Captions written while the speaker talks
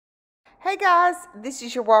Hey guys, this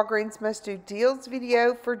is your Walgreens Must Do Deals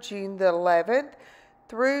video for June the 11th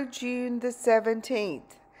through June the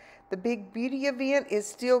 17th. The big beauty event is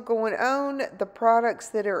still going on. The products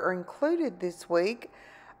that are included this week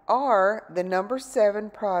are the number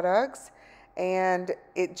 7 products, and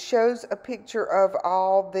it shows a picture of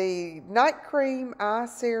all the night cream, eye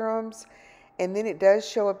serums, and then it does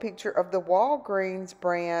show a picture of the Walgreens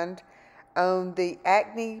brand on the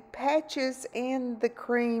acne patches and the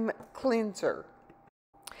cream cleanser.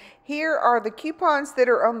 Here are the coupons that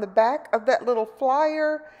are on the back of that little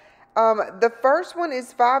flyer. The first one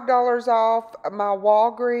is $5 off my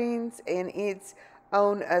Walgreens, and it's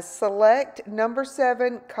on a select number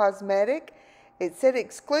 7 cosmetic. It said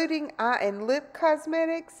excluding eye and lip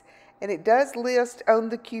cosmetics, and it does list on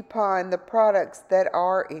the coupon the products that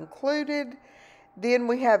are included. Then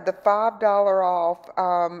we have the $5 off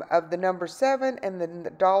of the number 7 and then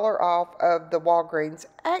the $1 off of the Walgreens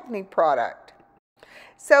acne product.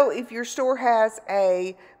 So if your store has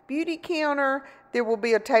a beauty counter, there will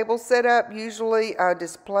be a table set up, usually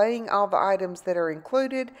displaying all the items that are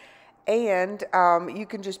included. And you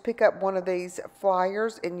can just pick up one of these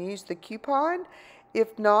flyers and use the coupon.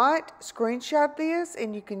 If not, screenshot this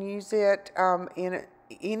and you can use it in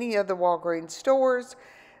any of the Walgreens stores.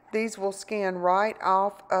 These will scan right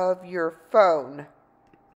off of your phone.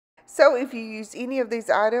 So if you use any of these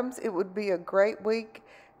items, it would be a great week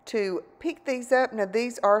to pick these up. Now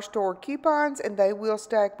these are store coupons and they will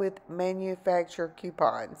stack with manufacturer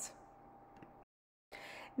coupons.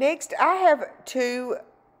 Next, I have 2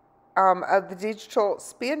 of the digital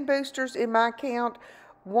spin boosters in my account.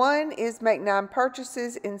 One is make 9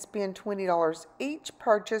 purchases and spend $20 each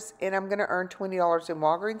purchase, and I'm going to earn $20 in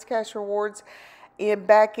Walgreens cash rewards.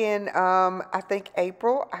 Back in, I think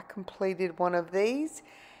April, I completed one of these.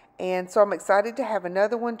 And so I'm excited to have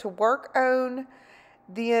another one to work on.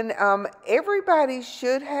 Then everybody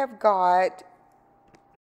should have got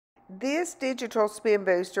this digital spin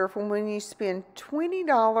booster from when you spend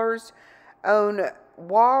 $20 on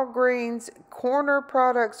Walgreens corner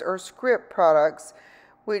products or script products,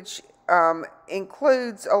 which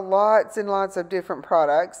includes lots and lots of different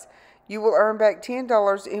products. You will earn back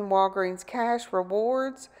 $10 in Walgreens cash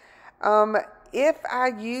rewards. If I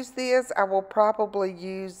use this, I will probably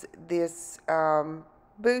use this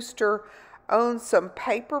booster on some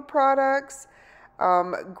paper products.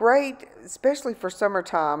 Great, especially for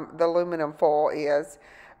summertime, the aluminum foil is.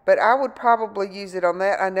 But I would probably use it on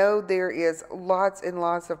that. I know there is lots and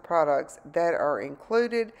lots of products that are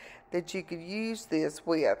included that you could use this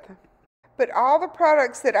with. But all the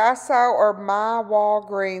products that I saw are my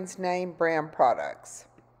Walgreens name brand products.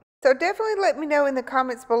 So definitely let me know in the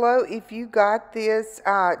comments below if you got this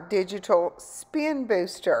digital spin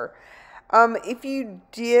booster. If you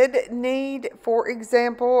did need, for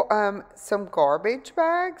example, some garbage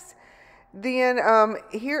bags, then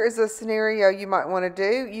here is a scenario you might want to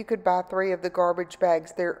do. You could buy 3 of the garbage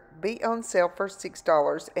bags. They'll be on sale for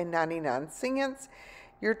 $6.99.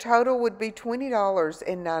 Your total would be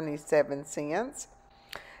 $20.97.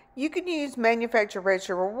 You can use manufacturer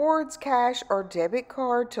registered rewards, cash, or debit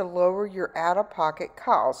card to lower your out-of-pocket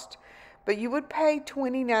cost. But you would pay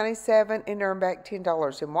 $20.97 and earn back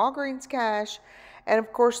 $10 in Walgreens cash. And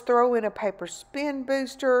of course, throw in a paper spin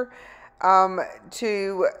booster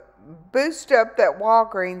to boost up that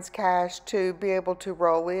Walgreens cash to be able to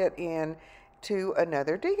roll it in to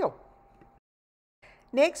another deal.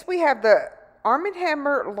 Next, we have the Arm &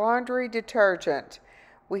 Hammer laundry detergent.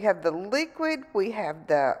 We have the liquid, we have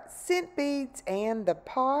the scent beads, and the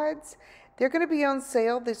pods. They're going to be on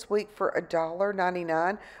sale this week for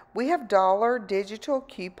 $1.99. We have dollar digital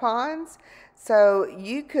coupons, so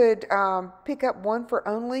you could pick up one for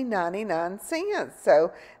only 99 cents.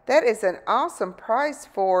 So that is an awesome price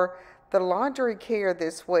for the laundry care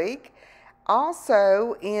this week.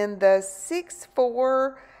 Also in the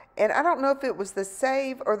 6-4, and I don't know if it was the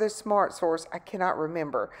Save or the Smart Source, I cannot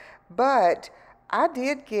remember. But I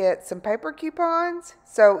did get some paper coupons.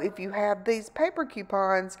 So if you have these paper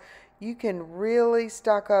coupons, you can really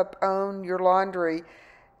stock up on your laundry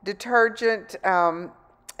detergent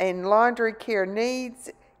and laundry care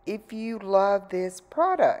needs if you love this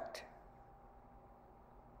product.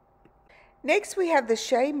 Next, we have the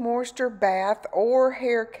Shea Moisture Bath or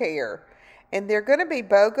Hair Care. And they're going to be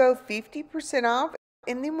BOGO 50% off.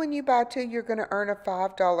 And then when you buy 2, you're going to earn a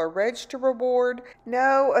 $5 register reward.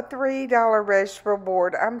 No, a $3 register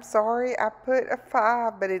reward. I'm sorry, I put a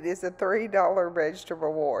 5, but it is a $3 register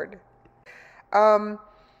reward.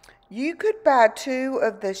 You could buy 2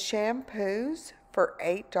 of the shampoos for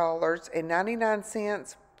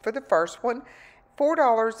 $8.99 for the first one.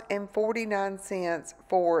 $4.49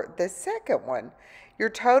 for the second one. Your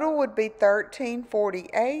total would be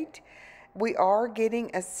 $13.48. We are getting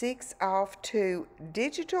a 6 off 2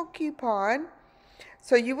 digital coupon.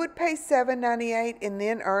 So you would pay $7.98 and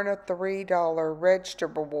then earn a $3 register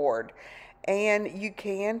reward. And you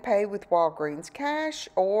can pay with Walgreens cash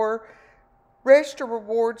or register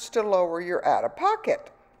rewards to lower your out-of-pocket.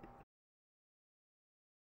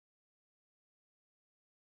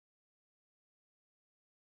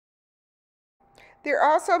 There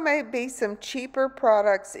also may be some cheaper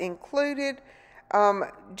products included.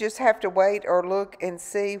 Just have to wait or look and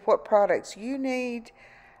see what products you need.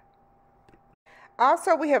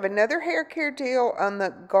 Also, we have another hair care deal on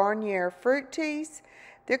the Garnier Fruit Teas.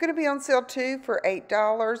 They're going to be on sale too for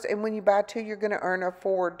 $8, and when you buy 2, you're going to earn a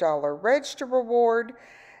 $4 register reward.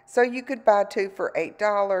 So you could buy 2 for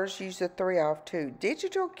 $8, use a 3 off 2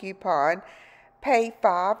 digital coupon, pay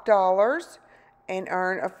 $5 and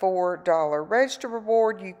earn a $4 register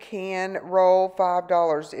reward. You can roll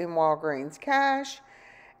 $5 in Walgreens cash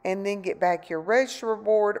and then get back your register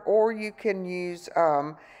reward, or you can use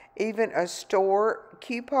even a store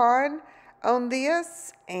coupon on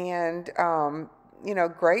this, and you know,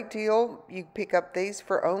 great deal. You pick up these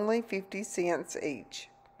for only 50 cents each.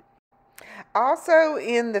 Also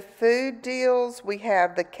in the food deals, we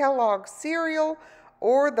have the Kellogg's cereal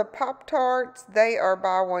or the Pop-Tarts. They are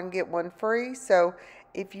buy one get one free. So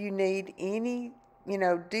if you need any, you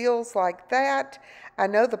know, deals like that, I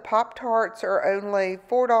know the Pop-Tarts are only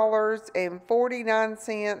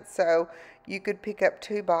 $4.49, so you could pick up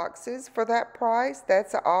 2 boxes for that price.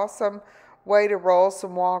 That's an awesome way to roll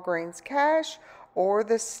some Walgreens cash. Or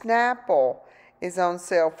the Snapple is on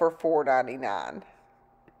sale for $4.99.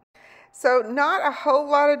 So not a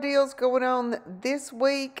whole lot of deals going on this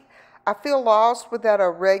week. I feel lost without a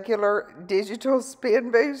regular digital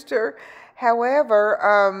spin booster.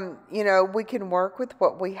 However, you know, we can work with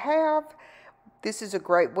what we have. This is a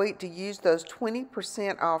great week to use those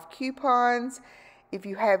 20% off coupons. If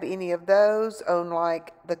you have any of those on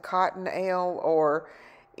like the cotton ale or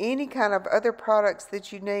any kind of other products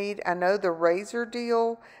that you need. I know the razor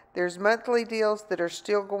deal, there's monthly deals that are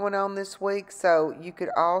still going on this week, so you could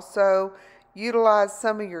also utilize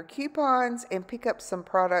some of your coupons and pick up some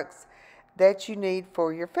products that you need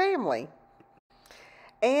for your family.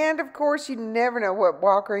 And of course, you never know what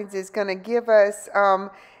Walgreens is going to give us.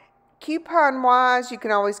 Coupon wise, you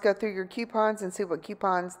can always go through your coupons and see what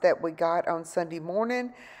coupons that we got on Sunday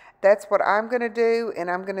morning. That's what I'm going to do,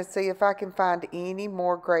 and I'm going to see if I can find any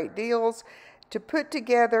more great deals to put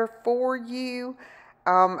together for you.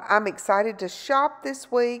 I'm excited to shop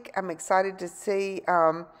this week. I'm excited to see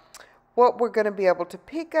what we're going to be able to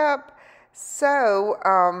pick up.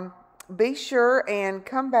 So be sure and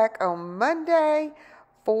come back on Monday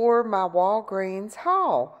for my Walgreens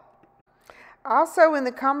haul. Also, in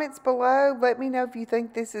the comments below, let me know if you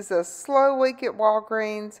think this is a slow week at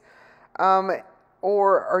Walgreens.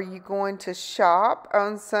 Or are you going to shop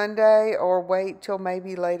on Sunday or wait till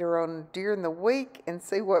maybe later on during the week and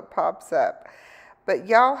see what pops up? But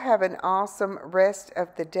y'all have an awesome rest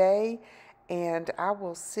of the day, and I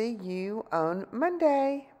will see you on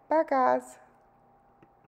Monday. Bye, guys.